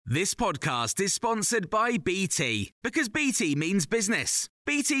This podcast is sponsored by BT, because BT means business.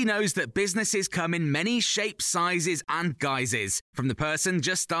 BT knows that businesses come in many shapes, sizes and guises, from the person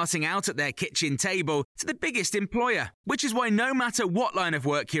just starting out at their kitchen table to the biggest employer, which is why no matter what line of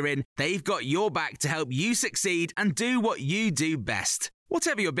work you're in, they've got your back to help you succeed and do what you do best.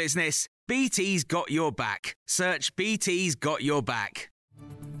 Whatever your business, BT's got your back. Search BT's got your back.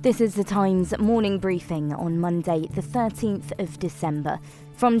 This is the Times morning briefing on Monday, the 13th of December.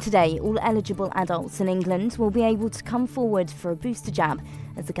 From today, all eligible adults in England will be able to come forward for a booster jab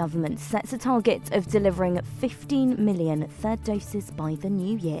as the government sets a target of delivering 15 million third doses by the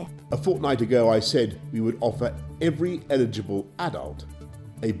new year. A fortnight ago, I said we would offer every eligible adult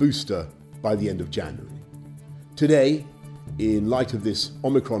a booster by the end of January. Today, in light of this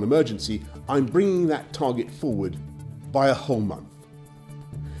Omicron emergency, I'm bringing that target forward by a whole month.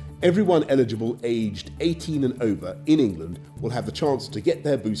 Everyone eligible aged 18 and over in England will have the chance to get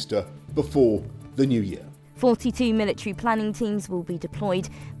their booster before the new year. 42 military planning teams will be deployed.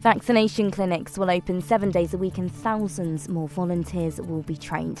 Vaccination clinics will open 7 days a week and thousands more volunteers will be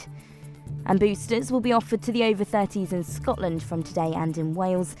trained. And boosters will be offered to the over 30s in Scotland from today and in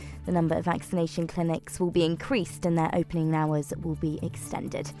Wales. The number of vaccination clinics will be increased and their opening hours will be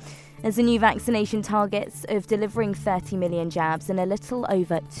extended. As the new vaccination targets of delivering 30 million jabs in a little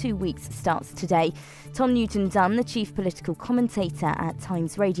over 2 weeks starts today, Tom Newton-Dunn, the chief political commentator at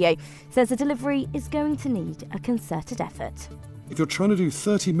Times Radio, says the delivery is going to need a concerted effort. If you're trying to do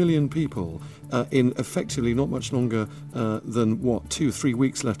 30 million people in effectively not much longer than, 2-3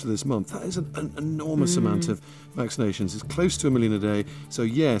 weeks left of this month, that is an enormous amount of vaccinations. It's close to 1 million a day. So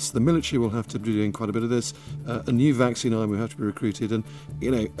yes, the military will have to be doing quite a bit of this. A new vaccine arm will have to be recruited. And,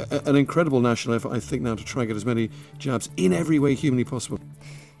 an incredible national effort, I think, now to try and get as many jabs in every way humanly possible.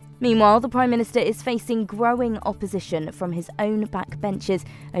 Meanwhile, the Prime Minister is facing growing opposition from his own backbenchers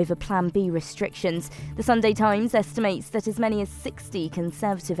over Plan B restrictions. The Sunday Times estimates that as many as 60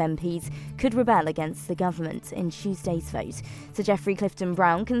 Conservative MPs could rebel against the government in Tuesday's vote. Sir Geoffrey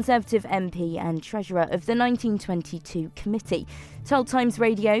Clifton-Brown, Conservative MP and Treasurer of the 1922 Committee, told Times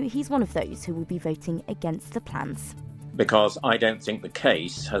Radio he's one of those who will be voting against the plans. Because I don't think the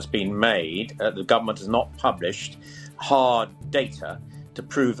case has been made, the government has not published hard data to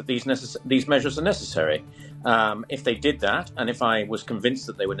prove that these measures are necessary. If they did that, and if I was convinced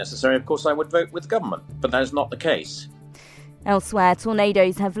that they were necessary, of course I would vote with the government. But that is not the case. Elsewhere,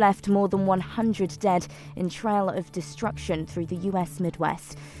 tornadoes have left more than 100 dead in trail of destruction through the US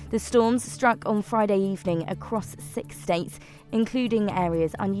Midwest. The storms struck on Friday evening across 6 states, including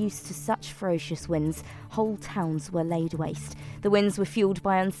areas unused to such ferocious winds. Whole towns were laid waste. The winds were fueled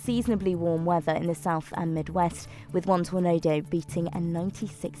by unseasonably warm weather in the south and Midwest, with one tornado beating a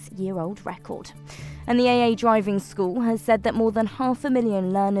 96-year-old record. And the AA Driving School has said that more than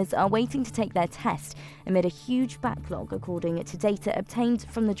 500,000 learners are waiting to take their test amid a huge backlog, according to data obtained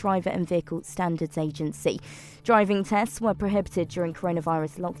from the Driver and Vehicle Standards Agency. Driving tests were prohibited during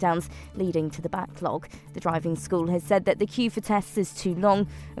coronavirus lockdowns, leading to the backlog. The driving school has said that the queue for tests is too long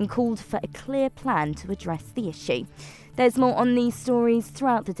and called for a clear plan to address the issue. There's more on these stories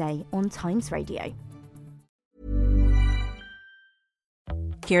throughout the day on Times Radio.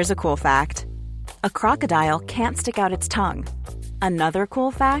 Here's a cool fact. A crocodile can't stick out its tongue. Another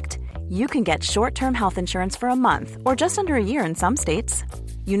cool fact, you can get short-term health insurance for a month or just under a year in some states.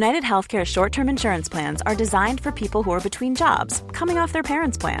 United Healthcare short-term insurance plans are designed for people who are between jobs, coming off their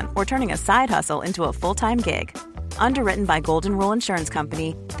parents' plan, or turning a side hustle into a full-time gig. Underwritten by Golden Rule Insurance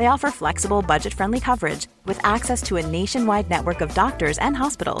Company, they offer flexible, budget-friendly coverage with access to a nationwide network of doctors and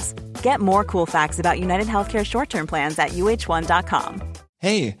hospitals. Get more cool facts about United Healthcare short-term plans at uh1.com.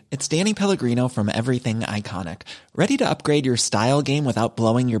 Hey, it's Danny Pellegrino from Everything Iconic. Ready to upgrade your style game without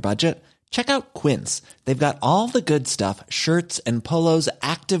blowing your budget? Check out Quince. They've got all the good stuff, shirts and polos,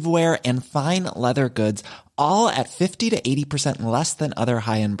 activewear, and fine leather goods, all at 50 to 80% less than other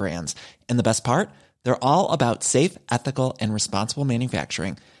high-end brands. And the best part? They're all about safe, ethical, and responsible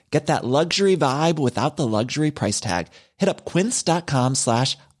manufacturing. Get that luxury vibe without the luxury price tag. Hit up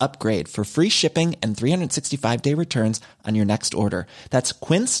quince.com/upgrade for free shipping and 365-day returns on your next order. That's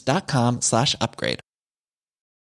quince.com/upgrade.